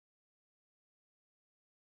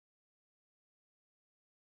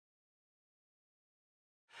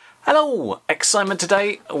Hello! Excitement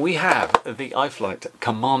today. We have the iFlight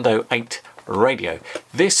Commando 8 radio.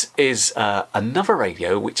 This is another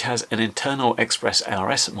radio which has an internal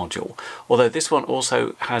ExpressLRS module, although this one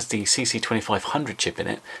also has the CC2500 chip in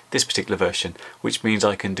it, this particular version, which means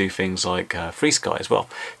I can do things like FrSky as well.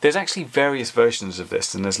 There's actually various versions of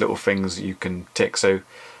this, and there's little things you can tick. So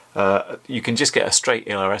you can just get a straight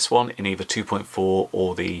ELRS one in either 2.4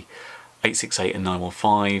 or the 868 and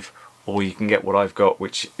 915, or you can get what I've got,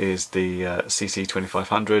 which is the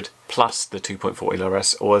CC2500 plus the 2.4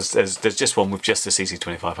 ELRS, or there's just one with just the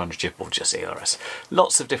CC2500 chip or just ELRS.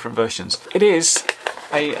 Lots of different versions. It is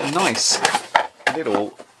a nice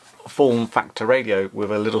little form factor radio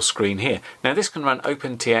with a little screen here. Now this can run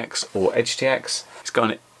OpenTX or EdgeTX. It's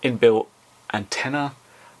got an inbuilt antenna.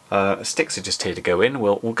 Sticks are just here to go in.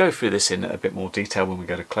 We'll go through this in a bit more detail when we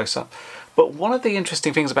go to close-up. But one of the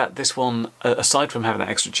interesting things about this one, aside from having that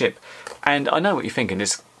extra chip, and I know what you're thinking,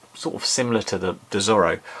 it's sort of similar to the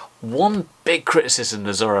Zorro. One big criticism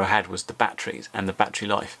the Zorro had was the batteries and the battery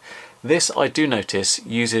life. This, I do notice,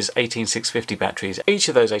 uses 18650 batteries. Each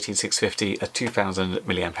of those 18650 are 2000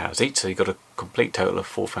 milliamp hours each, so you've got a complete total of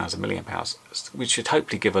 4000 milliamp hours, which should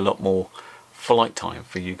hopefully give a lot more flight time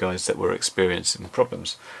for you guys that were experiencing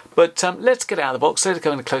problems. But let's get out of the box, let's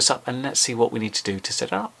go into close-up, and let's see what we need to do to set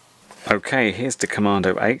it up. Okay, here's the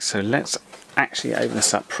Commando 8, so let's actually open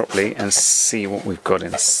this up properly and see what we've got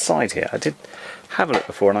inside here. I did have a look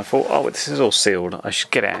before and I thought, oh, this is all sealed, I should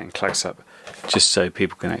get it out in close-up just so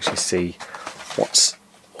people can actually see what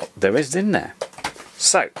there is in there.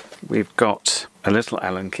 So, we've got a little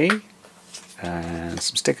Allen key and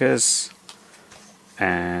some stickers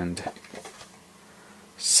and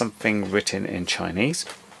something written in Chinese,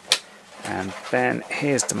 and then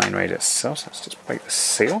here's the main radio itself. So let's just break the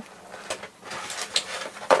seal.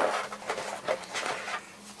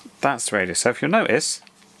 That's the radio. So if you'll notice,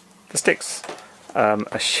 the sticks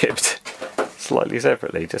are shipped slightly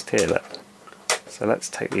separately, just here, look. So let's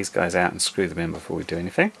take these guys out and screw them in before we do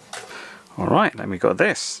anything. Alright, then we've got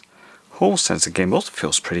this Hall sensor gimbal.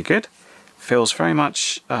 Feels pretty good. Feels very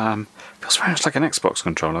much like an Xbox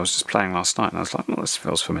controller. I was just playing last night and I was like, oh, this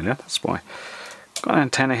feels familiar, that's why. Got an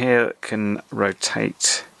antenna here that can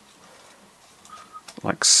rotate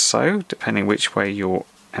like so, depending which way your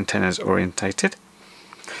antenna is orientated.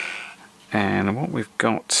 And what we've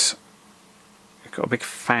got a big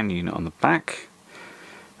fan unit on the back.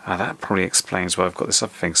 That probably explains why I've got this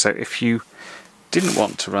other thing. So if you didn't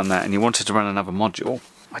want to run that and you wanted to run another module,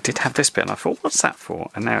 I did have this bit and I thought, what's that for?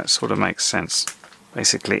 And now it sort of makes sense.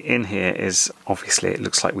 Basically in here is, obviously it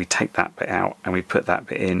looks like we take that bit out and we put that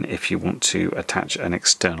bit in if you want to attach an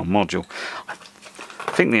external module. I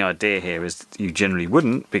think the idea here is that you generally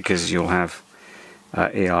wouldn't, because you'll have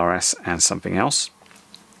ELRS and something else.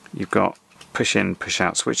 You've got push in, push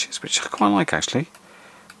out switches, which I quite like actually.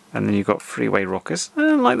 And then you've got three-way rockers. I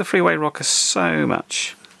don't like the three-way rockers so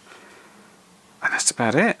much. And that's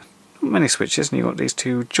about it. Not many switches, and you've got these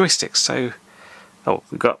two joysticks. So, oh,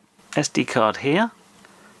 we've got SD card here,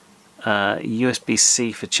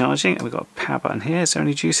 USB-C for charging, and we've got a power button here. Is there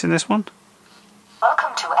any juice in this one?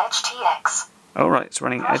 Welcome to EdgeTX. Alright, it's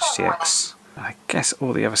running EdgeTX. I guess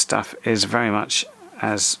all the other stuff is very much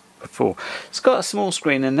as before. It's got a small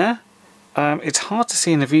screen in there. It's hard to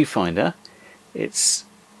see in the viewfinder. It's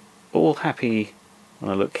all happy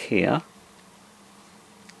when I look here.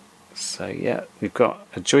 So yeah, we've got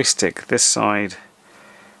a joystick this side,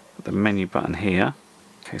 the menu button here.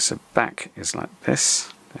 Okay, so back is like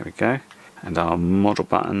this. There we go. And our model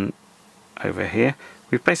button over here.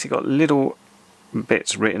 We've basically got little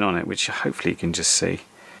bits written on it, which hopefully you can just see.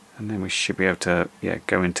 And then we should be able to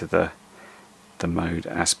go into the mode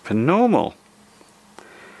as per normal.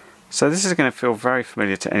 So this is going to feel very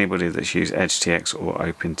familiar to anybody that's used EdgeTX or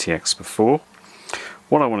OpenTX before.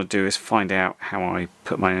 What I want to do is find out how I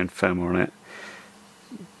put my own firmware on it,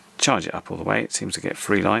 charge it up all the way. It seems to get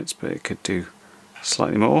 3 lights, but it could do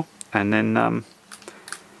slightly more. And then,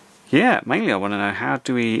 yeah, mainly I want to know, how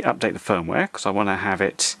do we update the firmware, because I want to have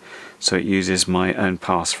it so it uses my own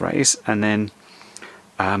passphrase. And then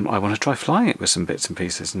I want to try flying it with some bits and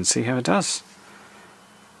pieces and see how it does.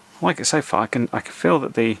 I like it so far. I can feel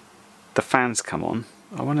that the fans come on.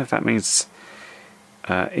 I wonder if that means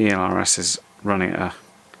ELRS is running at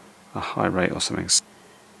a high rate or something.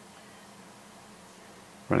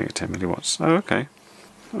 Running at 10 milliwatts. Oh, okay.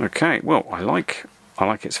 Okay. Well, I like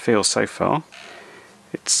its feel so far.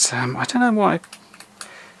 It's I don't know why.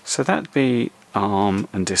 So that'd be arm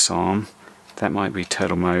and disarm. That might be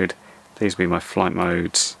turtle mode. These would be my flight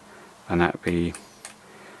modes, and that'd be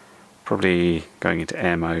probably going into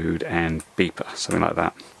air mode and beeper, something like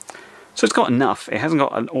that. So it's got enough. It hasn't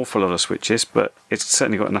got an awful lot of switches, but it's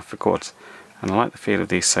certainly got enough for quads. And I like the feel of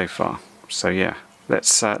these so far. So yeah,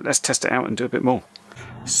 let's test it out and do a bit more.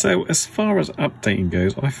 So as far as updating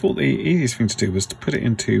goes, I thought the easiest thing to do was to put it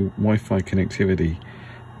into Wi-Fi connectivity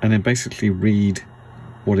and then basically read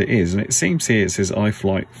what it is. And it seems here it says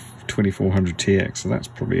iFlight 2400TX, so that's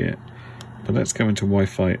probably it. But let's go into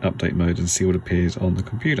Wi-Fi update mode and see what appears on the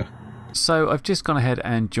computer. So I've just gone ahead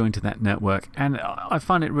and joined to that network, and I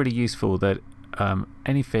find it really useful that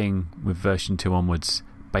anything with version 2 onwards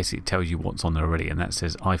basically tells you what's on there already, and that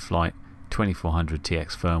says iFlight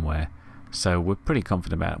 2400TX firmware. So we're pretty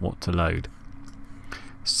confident about what to load.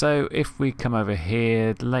 So if we come over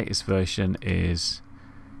here, the latest version is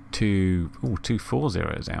 240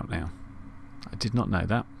 is out now. I did not know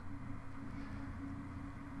that.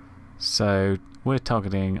 So we're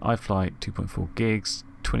targeting iFlight 2.4 gigs,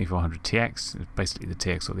 2400TX, basically the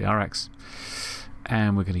TX or the RX,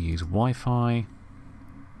 and we're going to use Wi-Fi.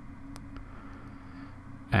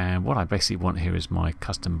 And what I basically want here is my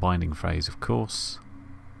custom binding phrase, of course.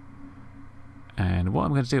 And what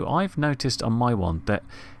I'm going to do, I've noticed on my one that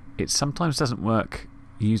it sometimes doesn't work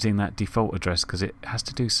using that default address because it has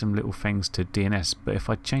to do some little things to DNS, but if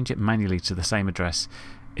I change it manually to the same address,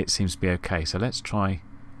 it seems to be okay. So let's try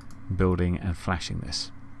building and flashing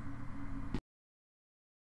this.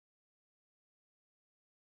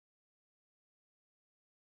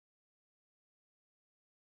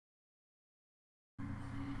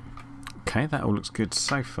 Okay, that all looks good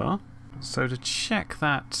so far. So to check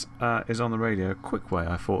that is on the radio, a quick way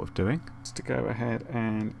I thought of doing is to go ahead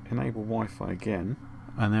and enable Wi-Fi again,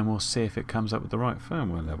 and then we'll see if it comes up with the right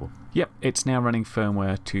firmware level. Yep, it's now running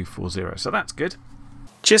firmware 240, so that's good.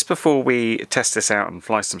 Just before we test this out and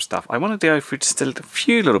fly some stuff, I want to go through just a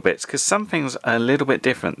few little bits because some things are a little bit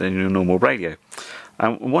different than your normal radio.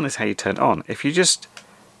 One is how you turn it on. If you just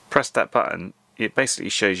press that button, it basically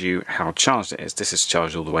shows you how charged it is. This is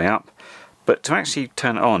charged all the way up. But to actually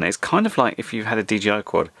turn it on, it's kind of like if you've had a DJI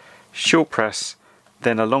quad. Short press,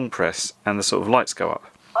 then a long press, and the sort of lights go up.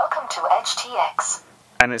 Welcome to HTX.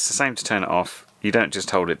 And it's the same to turn it off. You don't just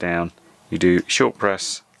hold it down. You do short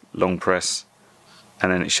press, long press,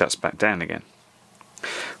 and then it shuts back down again.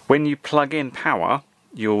 When you plug in power,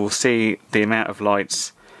 you'll see the amount of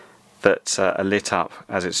lights that are lit up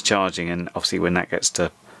as it's charging, and obviously when that gets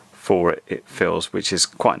to 4 it fills, which is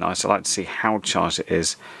quite nice. I like to see how charged it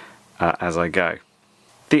is as I go.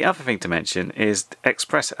 The other thing to mention is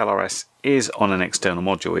ExpressLRS is on an external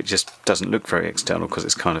module. It just doesn't look very external because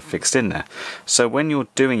it's kind of fixed in there. So when you're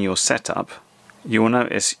doing your setup, you will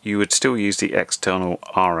notice you would still use the external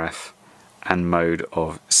RF and mode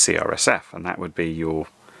of CRSF, and that would be your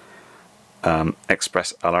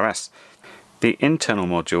ExpressLRS. The internal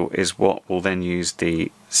module is what will then use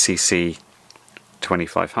the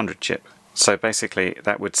CC2500 chip. So basically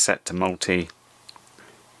that would set to multi,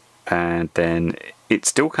 and then it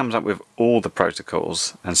still comes up with all the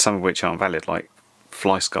protocols, and some of which aren't valid, like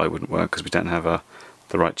FrSky wouldn't work because we don't have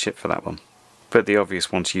the right chip for that one. But the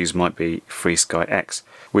obvious one to use might be FrSky X,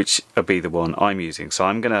 which will be the one I'm using. So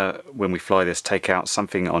I'm going to, when we fly this, take out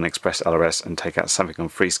something on ExpressLRS and take out something on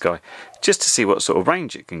FrSky, just to see what sort of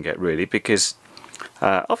range it can get, really, because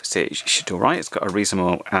obviously it should do alright. It's got a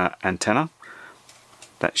reasonable antenna.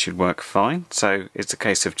 That should work fine. So it's a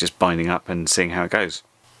case of just binding up and seeing how it goes.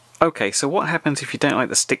 Okay, so what happens if you don't like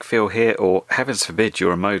the stick feel here, or heavens forbid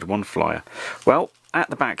you're a Mode 1 flyer? Well,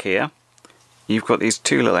 at the back here, you've got these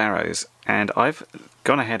two little arrows, and I've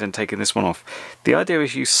gone ahead and taken this one off. The idea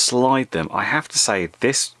is you slide them. I have to say,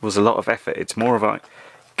 this was a lot of effort. It's more of like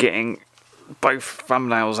getting both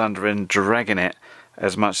thumbnails under and dragging it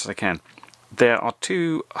as much as I can. There are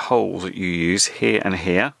two holes that you use, here and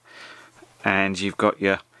here, and you've got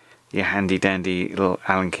your handy dandy little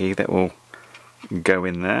Allen key that will go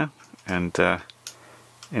in there and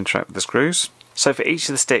interact with the screws. So for each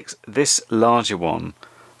of the sticks, this larger one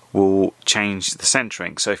will change the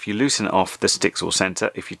centering. So if you loosen it off, the sticks will center.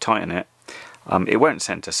 If you tighten it, it won't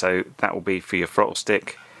center. So that will be for your throttle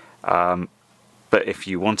stick. But if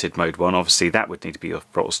you wanted Mode 1, obviously that would need to be your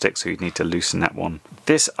throttle stick, so you'd need to loosen that one.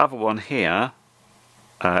 This other one here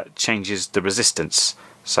changes the resistance.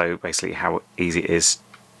 So basically how easy it is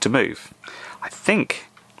to move. I think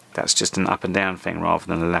that's just an up and down thing rather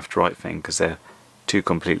than a left-right thing, because they're two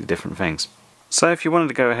completely different things. So if you wanted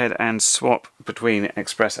to go ahead and swap between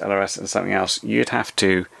ExpressLRS and something else, you'd have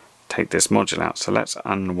to take this module out. So let's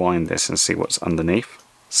unwind this and see what's underneath.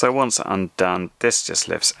 So once undone, this just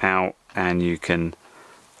lifts out, and you can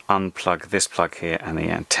unplug this plug here and the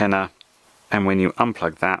antenna. And when you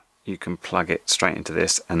unplug that, you can plug it straight into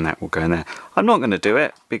this and that will go in there. I'm not going to do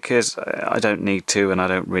it because I don't need to, and I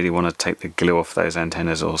don't really want to take the glue off those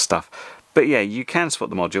antennas or stuff. But yeah, you can swap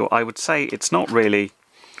the module. I would say it's not really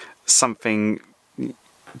something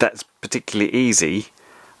that's particularly easy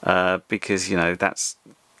because, you know, that's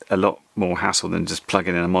a lot more hassle than just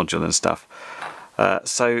plugging in a module and stuff.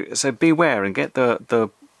 So beware and get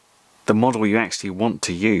the model you actually want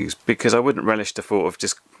to use, because I wouldn't relish the thought of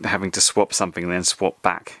just having to swap something and then swap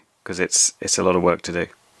back, because it's a lot of work to do.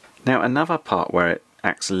 Now, another part where it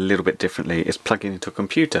acts a little bit differently is plugging into a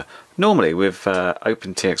computer. Normally with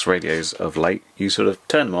OpenTX radios of late, you sort of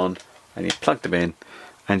turn them on and you plug them in,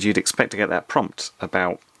 and you'd expect to get that prompt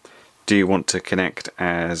about, do you want to connect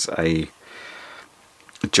as a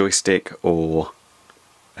joystick or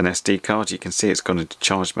an SD card? You can see it's gone into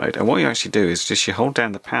charge mode, and what you actually do is just you hold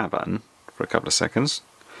down the power button for a couple of seconds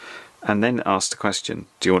and then ask the question,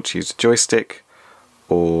 do you want to use a joystick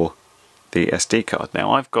or the SD card?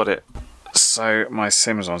 Now I've got it so my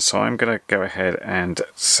SIM's on, so I'm going to go ahead and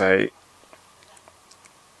say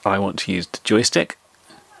I want to use the joystick,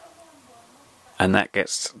 and that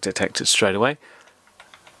gets detected straight away.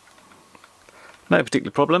 No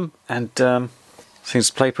particular problem, and seems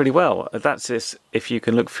to play pretty well. That's this if you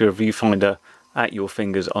can look through a viewfinder at your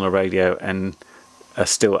fingers on a radio and are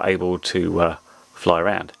still able to fly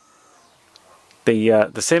around.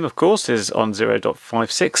 The SIM, of course, is on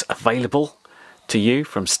 0.56, available to you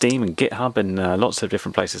from Steam and GitHub and lots of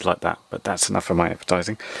different places like that. But that's enough of my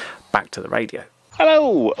advertising. Back to the radio.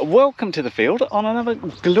 Hello, welcome to the field on another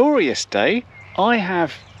glorious day. I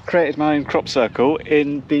have created my own crop circle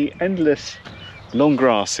in the endless long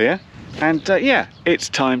grass here. And yeah, it's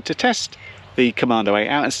time to test the Commando 8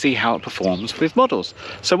 out and see how it performs with models.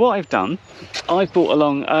 So what I've done, I've brought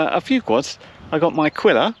along a few quads. I got my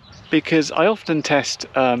Aquila because I often test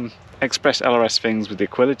ExpressLRS things with the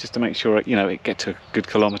Aquila just to make sure, you know, it gets to a good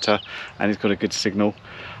kilometre and it's got a good signal,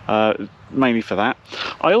 mainly for that.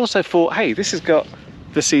 I also thought, hey, this has got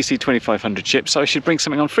the CC2500 chip, so I should bring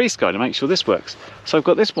something on FrSky to make sure this works. So I've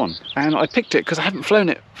got this one, and I picked it because I haven't flown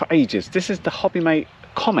it for ages. This is the Hobbymate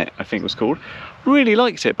Comet, I think it was called. Really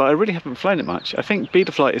liked it, but I really haven't flown it much. I think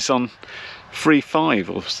Betaflight is on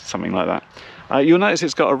 3.5 or something like that. You'll notice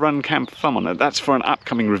it's got a run cam thumb on it. That's for an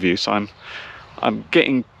upcoming review, so I'm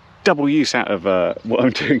getting double use out of what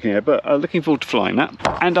I'm doing here, but looking forward to flying that.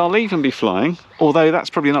 And I'll even be flying, although that's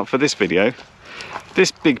probably not for this video,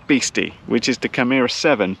 this big beastie, which is the Chimera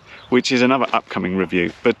 7, which is another upcoming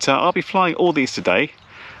review. But I'll be flying all these today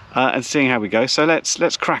and seeing how we go. So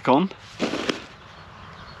let's crack on.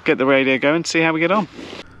 Get the radio going, see how we get on.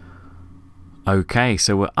 Okay,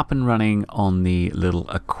 so we're up and running on the little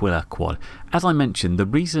Aquila quad. As I mentioned, the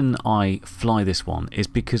reason I fly this one is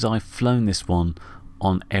because I've flown this one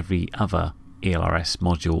on every other ELRS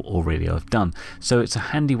module or radio I've done. So it's a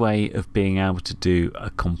handy way of being able to do a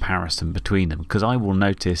comparison between them, because I will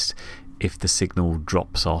notice if the signal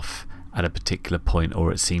drops off at a particular point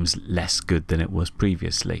or it seems less good than it was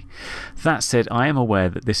previously. That said, I am aware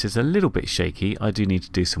that this is a little bit shaky. I do need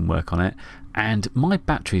to do some work on it, and my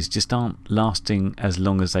batteries just aren't lasting as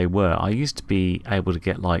long as they were. I used to be able to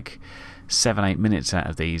get like 7-8 minutes out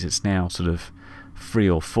of these. It's now sort of 3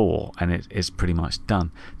 or 4 and it is pretty much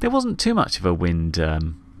done. There wasn't too much of a wind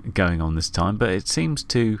going on this time, but it seems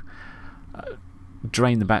to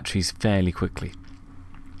drain the batteries fairly quickly.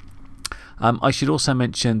 I should also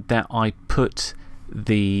mention that I put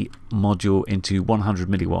the module into 100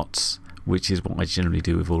 milliwatts, which is what I generally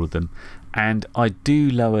do with all of them, and I do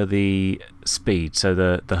lower the speed, so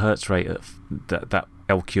the hertz rate of that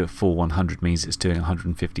LQ at full 100 means it's doing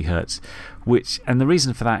 150 hertz, and the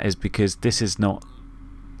reason for that is because this is not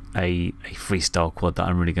a freestyle quad that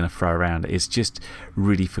I'm really going to throw around. It's just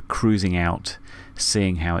really for cruising out,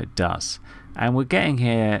 seeing how it does. And we're getting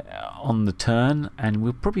here on the turn, and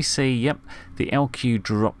we'll probably see, yep, the LQ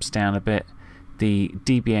drops down a bit, the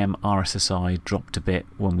dBm RSSI dropped a bit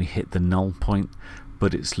when we hit the null point,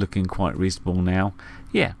 but it's looking quite reasonable now.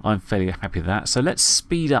 Yeah, I'm fairly happy with that. So let's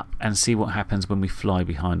speed up and see what happens when we fly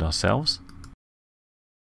behind ourselves.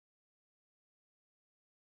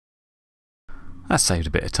 That saved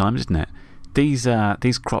a bit of time, didn't it?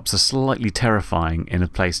 These crops are slightly terrifying in a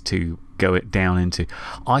place to go it down into.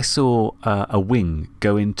 I saw a wing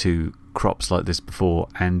go into crops like this before,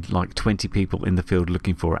 and like 20 people in the field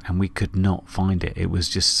looking for it, and we could not find it. It was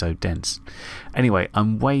just so dense. Anyway,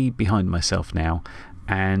 I'm way behind myself now,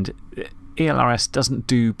 and ELRS doesn't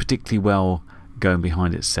do particularly well going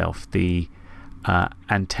behind itself. The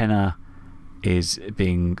antenna is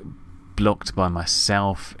being blocked by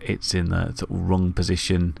myself. It's in the sort of wrong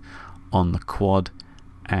position on the quad,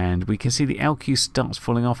 and we can see the LQ starts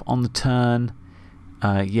falling off on the turn.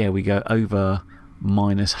 Yeah, we go over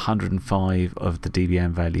minus 105 of the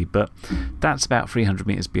dBm value, but that's about 300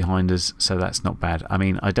 meters behind us, so that's not bad. I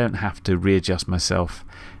mean, I don't have to readjust myself.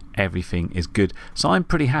 Everything is good, so I'm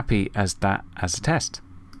pretty happy as a test.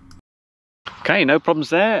 Okay, no problems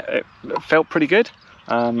there. It felt pretty good.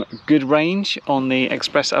 Good range on the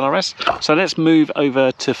ExpressLRS. So let's move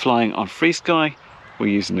over to flying on FrSky. We're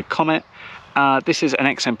using the Comet. This is an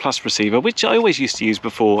XM Plus receiver, which I always used to use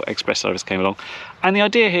before ExpressLRS came along. And the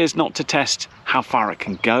idea here is not to test how far it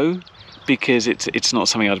can go, because it's not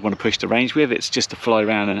something I'd want to push the range with. It's just to fly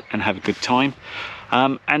around and have a good time.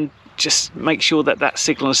 And just make sure that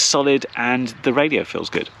signal is solid and the radio feels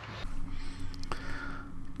good.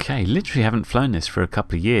 Okay, literally haven't flown this for a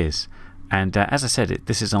couple of years. And as I said,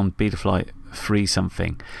 this is on Betaflight 3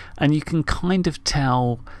 something. And you can kind of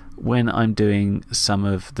tell when I'm doing some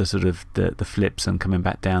of the sort of the flips and coming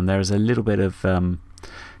back down, there is a little bit of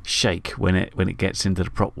shake when it gets into the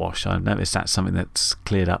prop wash. I've noticed that's something that's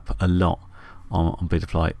cleared up a lot on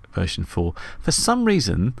Betaflight version 4. For some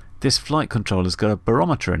reason, this flight controller's got a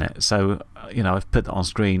barometer in it, so you know, I've put that on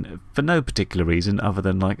screen for no particular reason other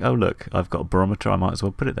than like, oh look, I've got a barometer, I might as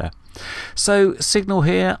well put it there. So signal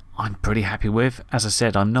here I'm pretty happy with. As I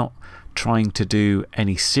said, I'm not trying to do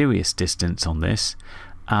any serious distance on this.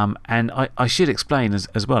 And I should explain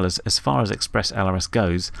as well, as far as ExpressLRS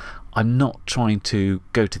goes, I'm not trying to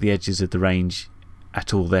go to the edges of the range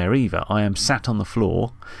at all there either. I am sat on the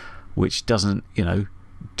floor, which doesn't, you know,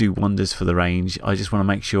 do wonders for the range. I just want to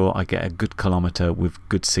make sure I get a good kilometre with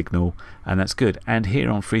good signal, and that's good. And here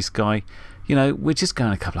on FrSky, you know, we're just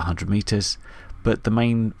going a couple of 100 metres, but the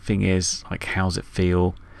main thing is, like, how's it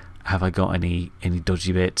feel? Have I got any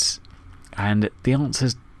dodgy bits? And the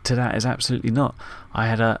answers to that is absolutely not. I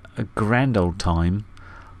had a grand old time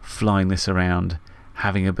flying this around,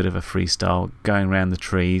 having a bit of a freestyle, going around the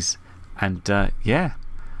trees, and yeah,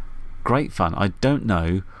 great fun. I don't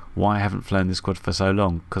know why I haven't flown this quad for so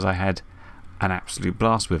long, because I had an absolute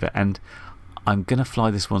blast with it, and I'm going to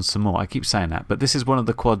fly this one some more. I keep saying that, but this is one of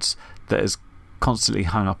the quads that is constantly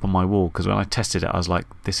hung up on my wall, because when I tested it I was like,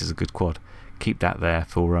 this is a good quad, keep that there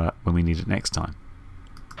for when we need it next time.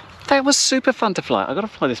 That was super fun to fly. I've got to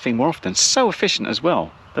fly this thing more often. So efficient as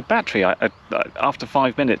well. The battery, after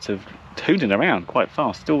 5 minutes of hooning around quite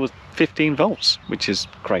fast, still was 15 volts, which is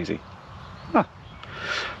crazy. Huh.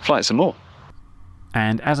 Fly it some more.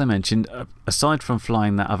 And as I mentioned, aside from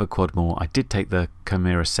flying that other quad more, I did take the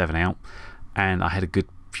Chimera 7 out, and I had a good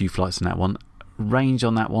few flights in that one. Range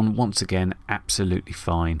on that one, once again, absolutely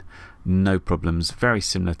fine. No problems. Very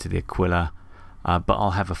similar to the Aquila. But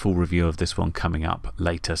I'll have a full review of this one coming up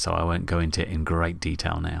later, so I won't go into it in great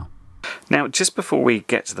detail now. Now, just before we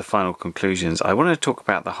get to the final conclusions, I want to talk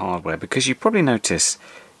about the hardware, because you probably notice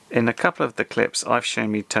in a couple of the clips I've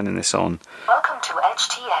shown me turning this on. Welcome to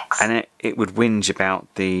HTX. And it would whinge about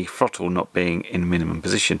the throttle not being in minimum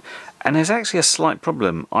position. And there's actually a slight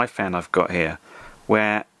problem I found I've got here,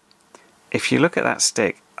 where if you look at that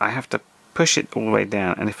stick, I have to push it all the way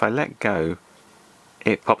down, and if I let go,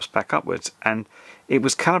 it pops back upwards. And it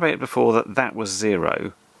was calibrated before that was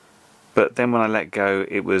 0, but then when I let go,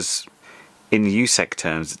 it was, in USEC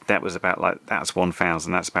terms, that was about like, that's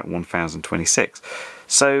 1000, that's about 1026.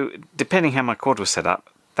 So depending how my quad was set up,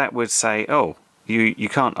 that would say, oh, you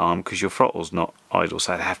can't arm because your throttle's not idle,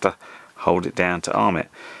 so I'd have to hold it down to arm it.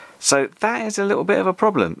 So that is a little bit of a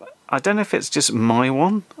problem. I don't know if it's just my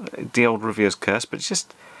one, the old reviewer's curse, but it's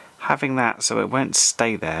just having that so it won't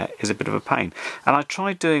stay there is a bit of a pain. And I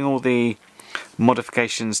tried doing all the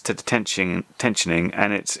modifications to the tensioning,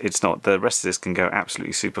 and it's not. The rest of this can go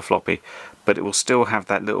absolutely super floppy, but it will still have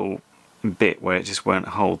that little bit where it just won't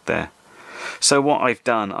hold there. So what I've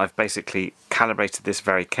done, I've basically calibrated this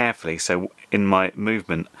very carefully, so in my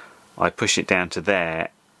movement I push it down to there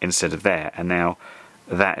instead of there, and now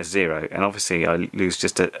that is 0, and obviously I lose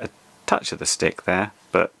just a touch of the stick there,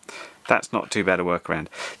 but that's not too bad a workaround.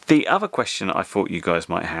 The other question I thought you guys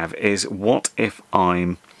might have is, what if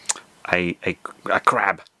I'm a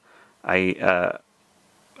crab,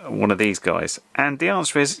 one of these guys? And the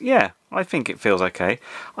answer is, yeah, I think it feels okay.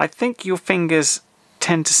 I think your fingers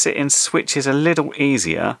tend to sit in switches a little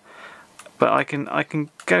easier, but I can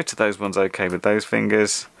go to those ones okay with those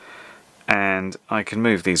fingers, and I can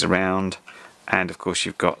move these around, and of course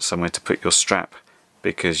you've got somewhere to put your strap,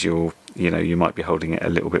 because you might be holding it a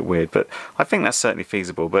little bit weird, but I think that's certainly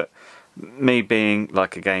feasible. But me being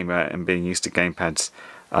like a gamer and being used to gamepads,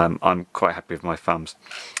 I'm quite happy with my thumbs.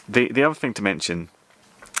 The other thing to mention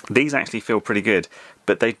These actually feel pretty good,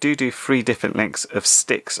 but they do 3 different lengths of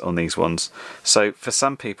sticks on these ones. So for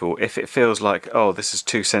some people, if it feels like, oh, this is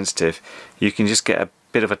too sensitive, you can just get a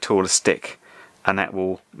bit of a taller stick and that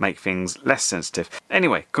will make things less sensitive.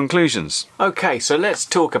 Anyway, conclusions. Okay, so let's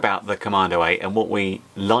talk about the Commando 8 and what we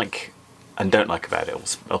like and don't like about it, or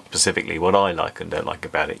specifically what I like and don't like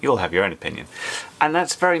about it. You'll have your own opinion. And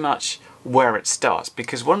that's very much where it starts,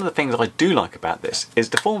 because one of the things I do like about this is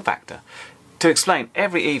the form factor. To explain,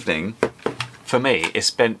 every evening for me is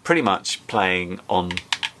spent pretty much playing on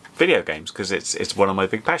video games, because it's one of my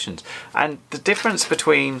big passions. And the difference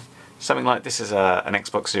between something like this is an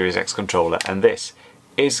Xbox Series X controller and this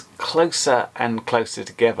is closer and closer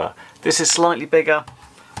together. This is slightly bigger,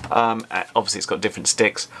 obviously it's got different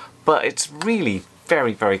sticks, but it's really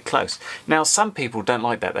very, very close. Now some people don't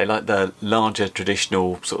like that, they like the larger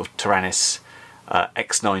traditional sort of Tyrannus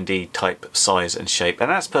X9D type size and shape, and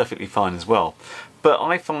that's perfectly fine as well. But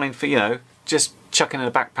I find for, you know, just chucking in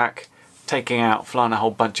a backpack, taking out, flying a whole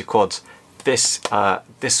bunch of quads, this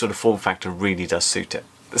sort of form factor really does suit it.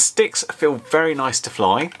 The sticks feel very nice to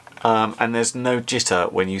fly, and there's no jitter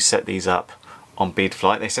when you set these up on Bead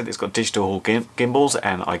Flight. They said it's got digital Hall gimbals,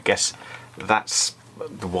 and I guess that's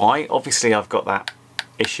why. Obviously I've got that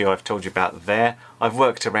issue I've told you about there. I've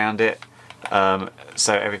worked around it,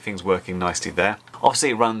 so everything's working nicely there.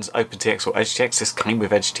 Obviously it runs OpenTX or EdgeTX. This came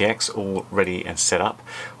with EdgeTX already and set up,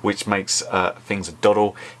 which makes things a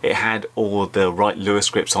doddle. It had all the right Lua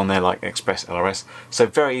scripts on there like ExpressLRS, so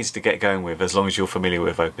very easy to get going with as long as you're familiar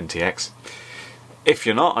with OpenTX. If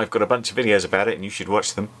you're not, I've got a bunch of videos about it and you should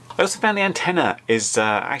watch them. I also found the antenna is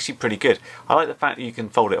actually pretty good. I like the fact that you can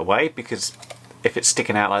fold it away, because if it's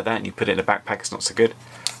sticking out like that and you put it in a backpack, it's not so good.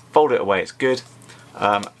 Fold it away, it's good.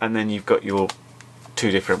 And then you've got your 2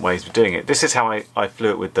 different ways of doing it. This is how I flew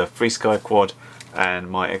it with the FrSky quad, and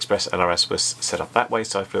my ExpressLRS was set up that way,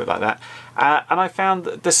 so I flew it like that. And I found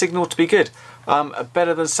the signal to be good.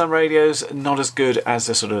 Better than some radios, not as good as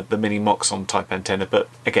the sort of the mini Moxon type antenna, but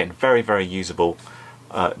again, very, very usable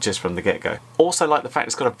just from the get-go. Also like the fact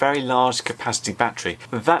it's got a very large capacity battery.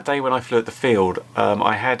 That day when I flew at the field,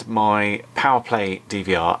 I had my PowerPlay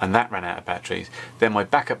DVR and that ran out of batteries. Then my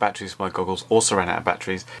backup batteries for my goggles also ran out of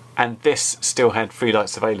batteries, and this still had 3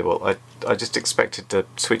 lights available. I just expected to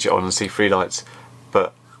switch it on and see 3 lights,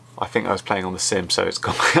 but I think I was playing on the sim, so it's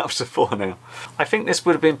gone up to 4 now. I think this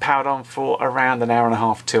would have been powered on for around an hour and a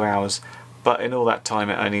half, 2 hours, but in all that time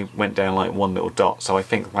it only went down like 1 little dot, so I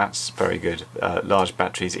think that's very good. Large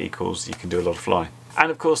batteries equals you can do a lot of flying. And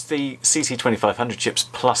of course the CC2500 chips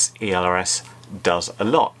plus ELRS does a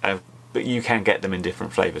lot, but you can get them in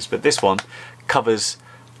different flavours. But this one covers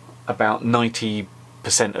about 90%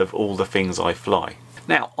 of all the things I fly.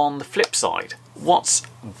 Now on the flip side, what's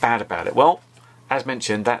bad about it? Well, as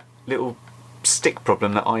mentioned, that little stick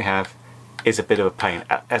problem that I have is a bit of a pain.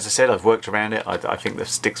 As I said, I've worked around it. I think the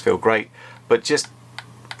sticks feel great, but just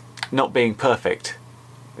not being perfect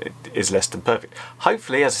is less than perfect.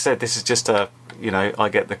 Hopefully, as I said, this is just a, you know, I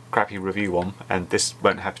get the crappy review one and this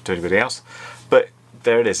won't happen to anybody else, but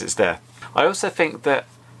there it is, it's there. I also think that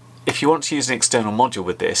if you want to use an external module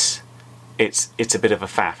with this, it's a bit of a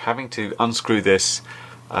faff. Having to unscrew this,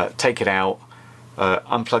 take it out,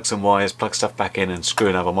 unplug some wires, plug stuff back in and screw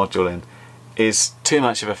another module in is too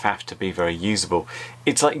much of a faff to be very usable.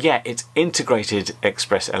 It's like, yeah, it's integrated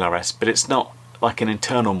ExpressLRS, but it's not like an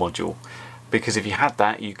internal module, because if you had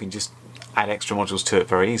that you can just add extra modules to it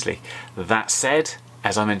very easily. That said,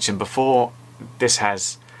 as I mentioned before, this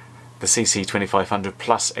has the CC2500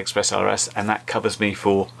 plus ExpressLRS, and that covers me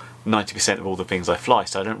for 90% of all the things I fly,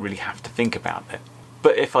 so I don't really have to think about it.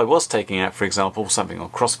 But if I was taking out, for example, something on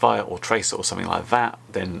Crossfire or Tracer or something like that,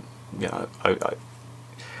 then, you know,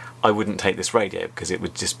 I wouldn't take this radio, because it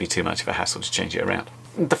would just be too much of a hassle to change it around.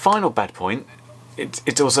 The final bad point,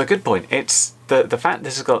 it's also a good point. It's the fact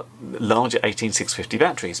this has got larger 18650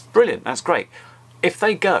 batteries. Brilliant, that's great. If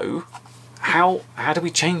they go, how do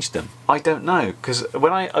we change them? I don't know, because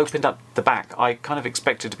when I opened up the back, I kind of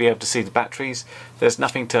expected to be able to see the batteries. There's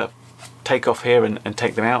nothing to take off here and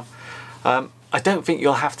take them out. I don't think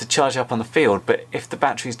you'll have to charge up on the field, but if the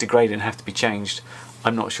batteries degrade and have to be changed,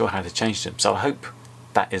 I'm not sure how to change them. So I hope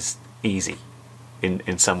that is easy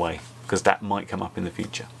in some way, because that might come up in the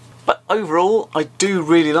future. But overall, I do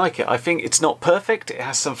really like it. I think it's not perfect, it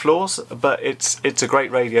has some flaws, but it's a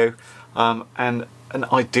great radio, and an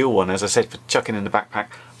ideal one, as I said, for chucking in the backpack,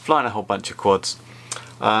 flying a whole bunch of quads.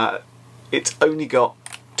 It's only got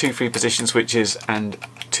 2 3-position switches and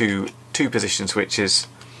 2 2-position switches,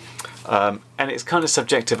 and it's kind of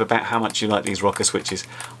subjective about how much you like these rocker switches.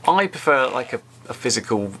 I prefer like a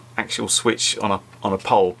physical actual switch on a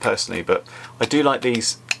pole personally, but I do like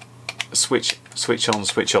these switch on,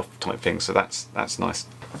 switch off type thing, so that's nice.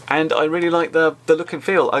 And I really like the look and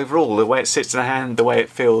feel overall, the way it sits in the hand, the way it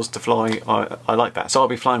feels to fly. I like that. So I'll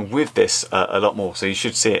be flying with this a lot more, so you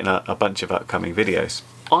should see it in a bunch of upcoming videos.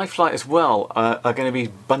 iFlight as well are going to be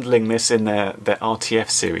bundling this in their RTF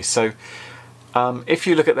series. So if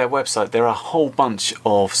you look at their website, there are a whole bunch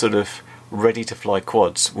of sort of ready to fly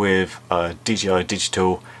quads with DJI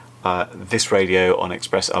digital, this radio on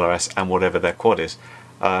ExpressLRS and whatever their quad is,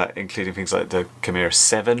 including things like the Chimera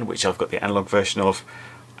 7, which I've got the analog version of,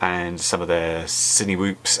 and some of their Cine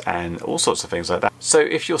Whoops and all sorts of things like that. So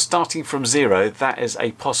if you're starting from zero, that is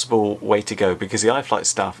a possible way to go, because the iFlight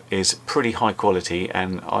stuff is pretty high quality,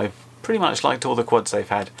 and I've pretty much liked all the quads they've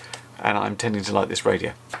had, and I'm tending to like this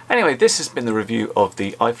radio. Anyway, this has been the review of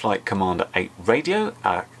the iFlight Commando 8 radio,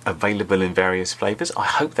 available in various flavours. I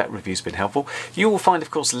hope that review's been helpful. You will find, of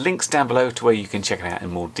course, links down below to where you can check it out in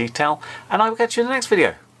more detail, and I will catch you in the next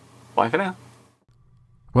video. Bye for now.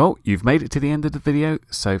 Well, you've made it to the end of the video,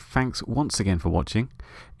 so thanks once again for watching.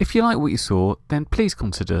 If you like what you saw, then please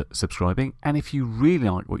consider subscribing, and if you really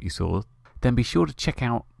like what you saw, then be sure to check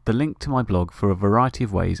out the link to my blog for a variety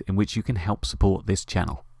of ways in which you can help support this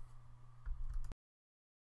channel.